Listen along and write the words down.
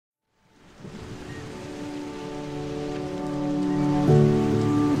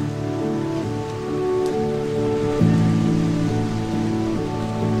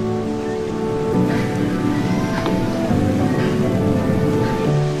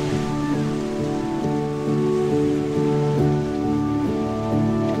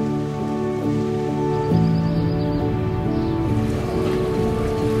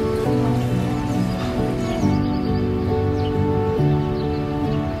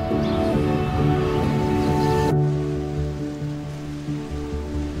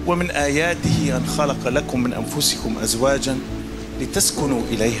ومن آياته أن خلق لكم من أنفسكم أزواجا لتسكنوا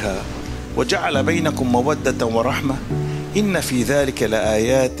إليها وجعل بينكم مودة ورحمة إن في ذلك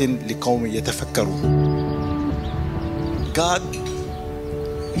لآيات لقوم يتفكرون. God,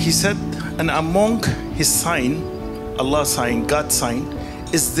 He said, and among His sign, Allah's sign, God's sign,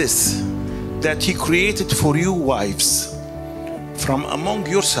 is this, that He created for you wives from among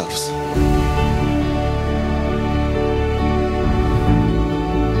yourselves.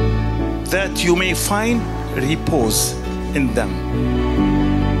 That you may find repose in them.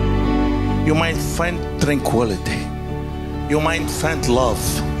 You might find tranquility. You might find love.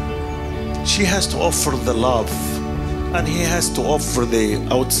 She has to offer the love, and he has to offer the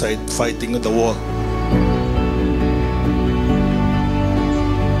outside fighting of the war.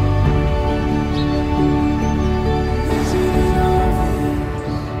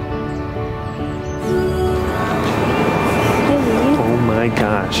 Oh my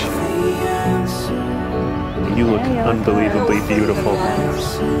gosh. You look unbelievably beautiful.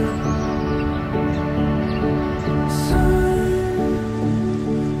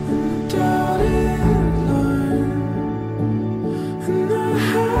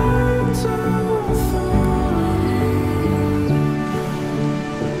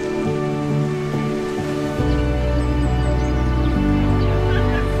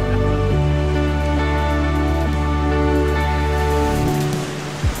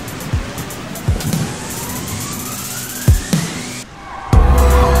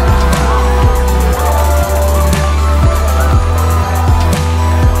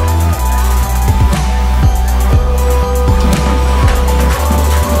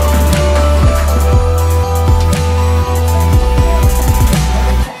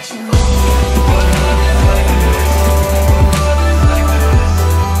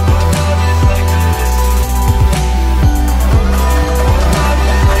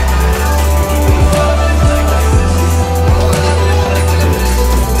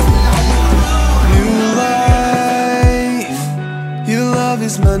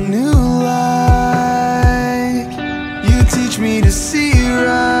 Is my new life. You teach me to see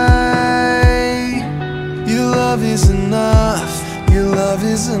right. Your love is enough. Your love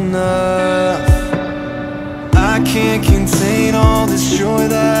is enough. I can't contain all this joy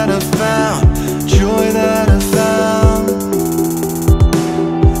that